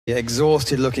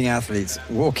Exhausted-looking athletes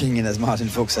walking in, as Martin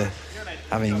Fuchs said,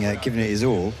 having given it his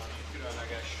all,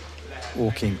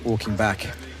 walking back.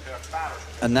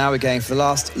 And now we're going for the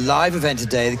last live event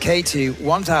today, the K2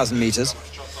 1,000 meters.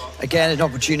 Again, an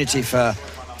opportunity for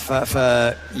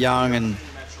young and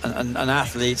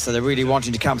athletes that are really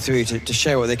wanting to come through to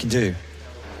show what they can do.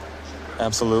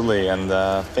 Absolutely, and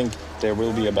I think there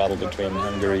will be a battle between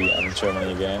Hungary and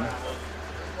Germany again.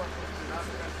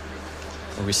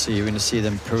 We're going to see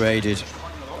them paraded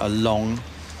along.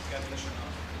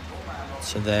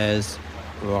 So there's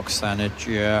Roxana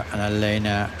and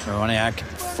Elena MERONIAC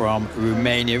from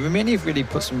Romania. Romania have really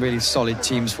put some really solid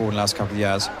teams forward in the last couple of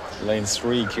years. Lane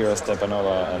 3,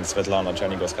 Stepanova and Svetlana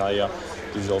CHERNIGOVSKAYA.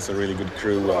 This is also a really good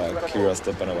crew.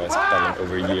 Stepanova is battling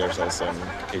over years also in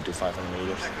K2 500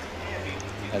 meters.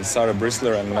 And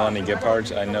BRÜSSLER and Melanie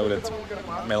GEBHARDT. I know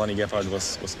that Melanie GEBHARDT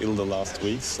was ill the last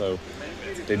week, so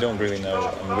they don't really know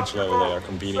on which level they are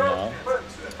competing now.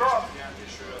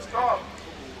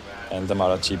 And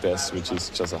Tamara, which is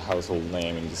just a household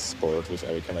name in this sport with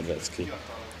Erika MEDVECZKY.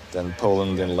 Then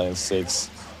Poland in lane 6,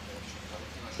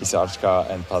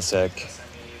 ISKRZYCKA and PASZEK.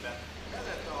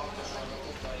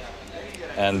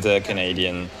 And the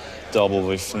Canadian double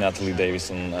with Natalie,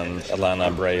 Davison and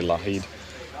Alanna, BRAY-LOUGHEED.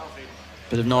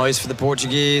 Bit of noise for the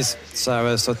Portuguese,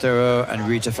 Sara Sotero and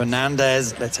Rita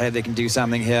Fernandez. Let's hope they can do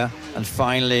something here. And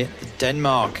finally,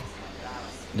 Denmark,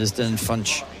 Nusden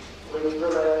FUNCH.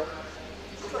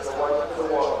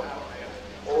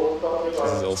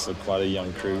 This is also quite a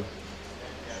young crew.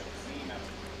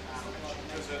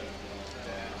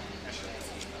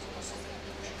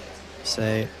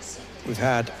 So we've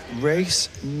had race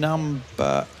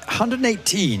number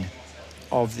 118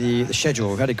 of the schedule.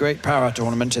 We've had a great para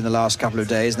tournament in the last couple of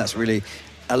days, and that's really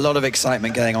a lot of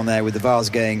excitement going on there with the Vars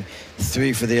going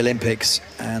through for the Olympics,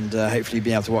 and hopefully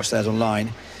being able to watch that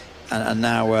online. And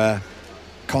now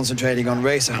concentrating on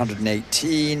race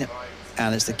 118,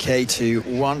 and it's the K2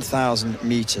 1,000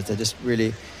 meters. They're just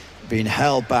really being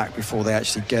held back before they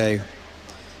actually go.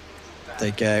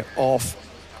 They go off.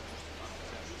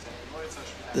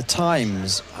 The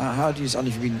times, how do you, I don't know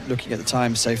if you've been looking at the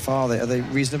times so far, are they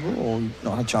reasonable or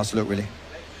not had a chance to look really?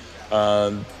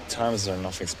 Times are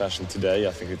nothing special today.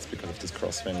 I think it's because of this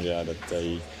crosswind, that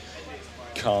they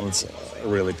can't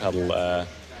really paddle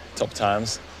top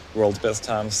times, world best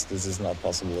times. This is not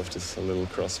possible with this little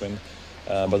crosswind.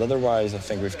 But otherwise, I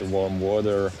think with the warm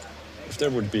water, if there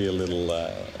would be a little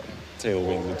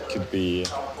tailwind, it could be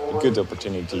a good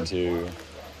opportunity to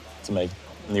make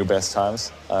new best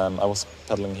times. I was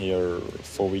paddling here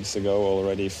 4 weeks ago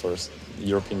already for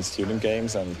European Student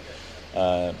Games and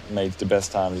made the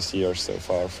best time this year so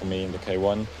far for me in the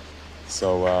K1.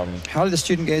 So how did the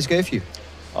Student Games go for you?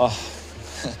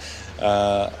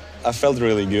 I felt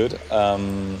really good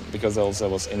because I also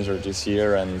was injured this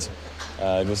year, and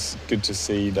it was good to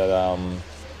see that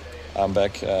I'm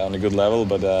back on a good level,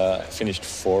 but finished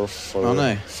fourth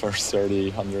for 30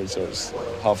 hundredths or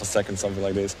half a second, something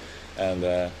like this. And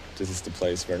this is the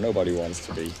place where nobody wants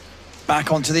to be.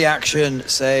 Back onto the action,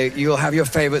 so you'll have your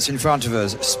favourites in front of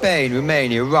us. Spain,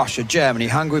 Romania, Russia, Germany,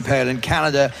 Hungary, Poland,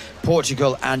 Canada,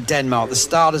 Portugal and Denmark. The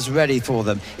starters ready for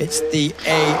them. It's the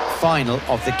A final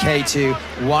of the K2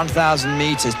 1,000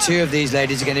 metres. Two of these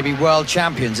ladies are going to be world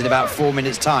champions in about 4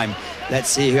 minutes' time. Let's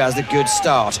see who has the good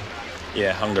start.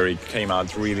 Yeah, Hungary came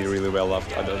out really, really well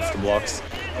out of the blocks,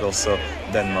 but also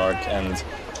Denmark and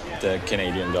the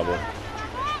Canadian double.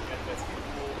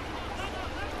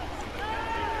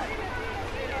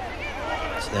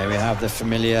 There we have the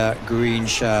familiar green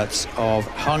shirts of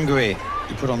Hungary.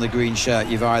 You put on the green shirt,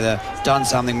 you've either done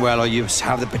something well or you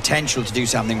have the potential to do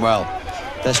something well.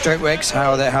 Their stroke rates,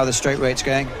 how are the stroke rates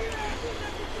going?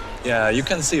 Yeah, you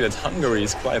can see that Hungary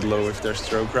is quite low with their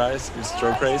stroke rates,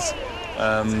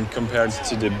 compared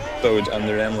to the boat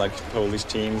under them, like Polish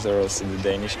teams or also the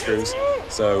Danish crews.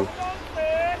 So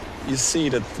you see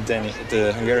that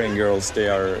the Hungarian girls,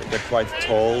 they're quite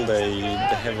tall, they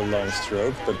have a long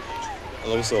stroke, but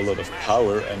also a lot of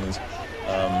power, and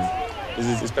this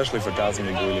is especially for 1,000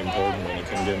 really important when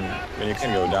you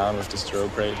can go down with the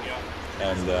stroke rate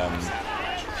and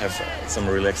have some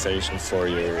relaxation for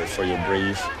your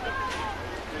breath.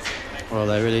 Well,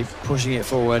 they're really pushing it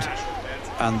forward,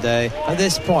 and at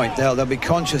this point they'll be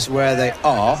conscious where they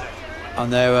are,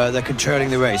 and they're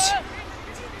controlling the race.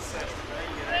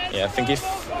 Yeah, I think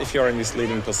if you're in this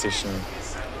leading position,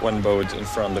 one boat in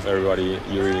front of everybody,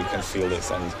 you really can feel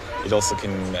this, and it also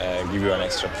can give you an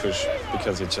extra push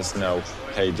because you just know,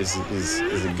 hey, this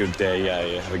is a good day,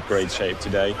 I have a great shape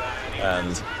today,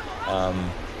 and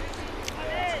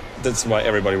that's why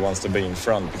everybody wants to be in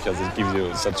front, because it gives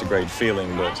you such a great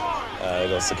feeling. But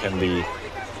it also can be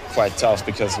quite tough,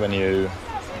 because when you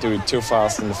do it too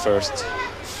fast in the first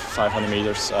 500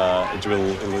 meters, it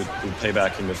will pay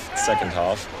back in the second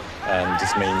half, and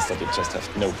this means that you just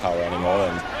have no power anymore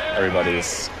and everybody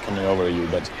is coming over you.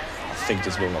 But I think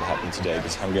this will not happen today.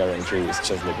 This Hungarian crew is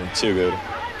just looking too good,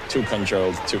 too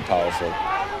controlled, too powerful.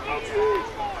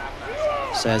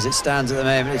 So as it stands at the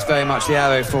moment, it's very much the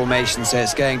arrow formation, so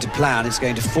it's going to plan, it's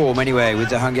going to form anyway, with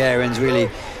the Hungarians really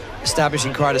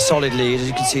establishing quite a solid lead. As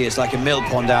you can see, it's like a mill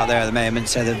pond out there at the moment,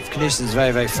 so the conditions are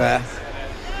very, very fair.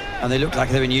 And they look like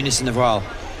they're in unison as well.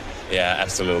 Yeah,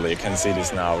 absolutely. You can see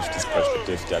this now with this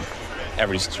perspective, that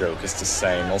every stroke is the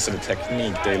same. Also the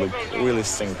technique, they look really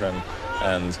synchronous,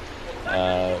 and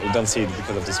we don't see it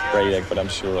because of this brake deck, but I'm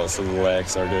sure also the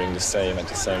legs are doing the same at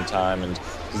the same time. And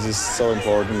this is so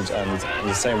important, and in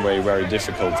the same way very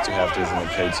difficult to have this in the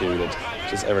K2, that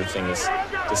just everything is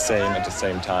the same at the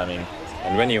same timing.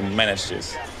 And when you manage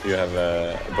this, you have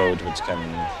a boat which can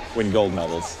win gold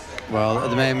medals. Well, at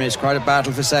the moment it's quite a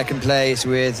battle for second place,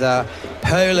 with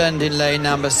Poland in lane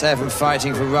number 7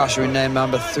 fighting for Russia in lane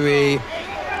number 3.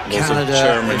 Canada,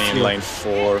 Germany in lane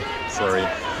 4, sorry.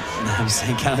 I'm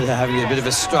saying Canada having a bit of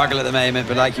a struggle at the moment,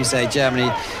 but like you say,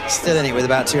 Germany still in it with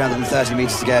about 230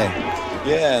 meters to go.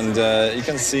 Yeah, and you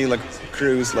can see like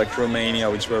crews like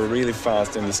Romania, which were really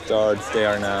fast in the start, they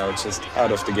are now just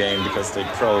out of the game because they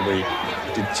probably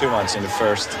did too much in the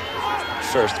first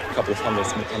couple of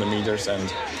hundred meters,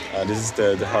 and this is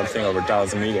the hard thing over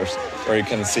 1,000 meters, where you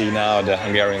can see now the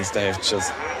Hungarians, they have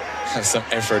just some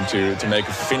effort to make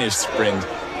a finish sprint.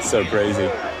 So crazy.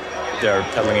 They're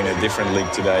pedaling in a different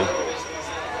league today.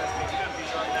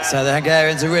 So the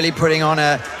Hungarians are really putting on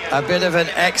a bit of an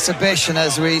exhibition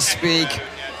as we speak.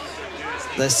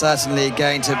 They're certainly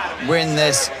going to win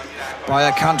this by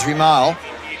a country mile,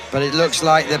 but it looks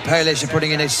like the Polish are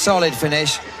putting in a solid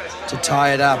finish to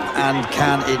tie it up. And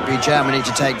can it be Germany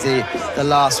to take the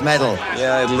last medal?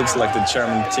 Yeah, it looks like the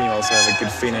German team also have a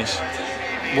good finish.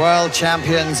 World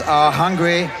champions are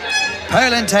Hungary.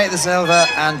 Poland take the silver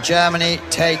and Germany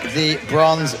take the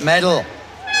bronze medal.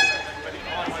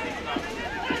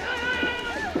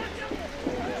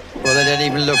 Well, they don't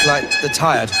even look like they're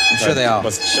tired. I'm sure they are. It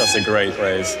was just a great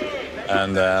race,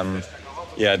 and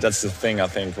yeah, that's the thing. I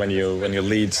think when you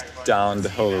lead down the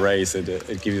whole race, it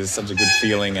gives you such a good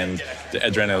feeling, and the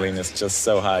adrenaline is just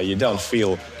so high. You don't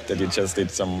feel that you just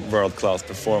did some world-class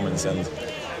performance, and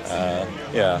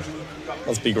yeah,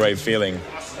 must be a great feeling.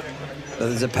 But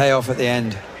there's a payoff at the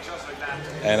end,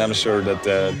 and I'm sure that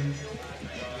the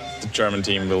German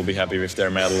team will be happy with their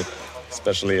medal,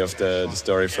 especially of the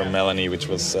story from Melanie, which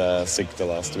was sick the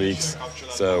last weeks.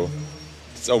 So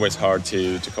it's always hard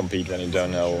to compete when you don't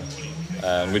know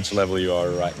which level you are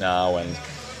right now, and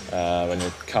when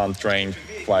you can't train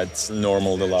quite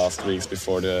normal the last weeks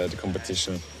before the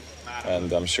competition.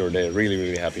 And I'm sure they're really,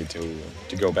 really happy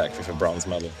to go back with a bronze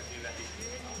medal.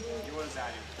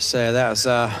 So that's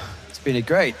it's been a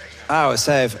great hour,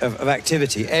 say, of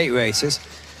activity. 8 races.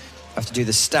 I have to do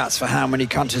the stats for how many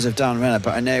countries have done runner,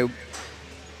 but I know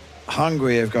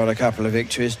Hungary have got a couple of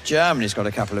victories, Germany's got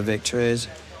a couple of victories,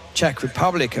 Czech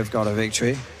Republic have got a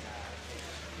victory.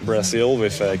 Brazil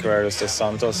with Carreras dos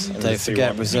Santos. Don't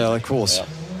forget Brazil, of course. Yeah.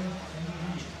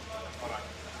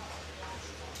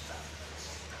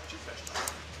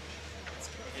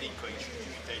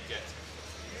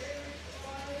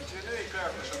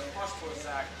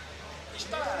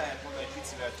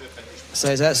 So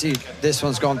it's actually, this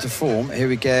one's gone to form. Here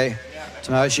we go.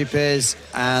 Tamara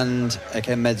and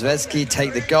MEDVECZKY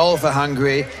take the gold for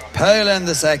Hungary. Poland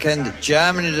the second,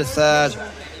 Germany the third,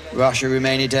 Russia,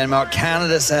 Romania, Denmark,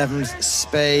 Canada seventh,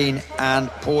 Spain and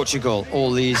Portugal.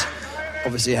 All these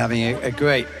obviously having a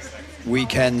great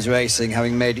weekend's racing,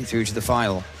 having made it through to the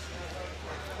final.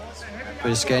 We're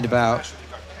just going to about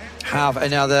have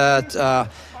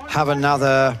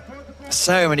another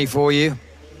ceremony for you.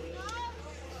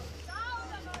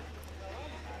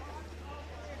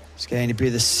 It's going to be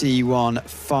the C1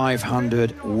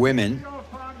 500 women.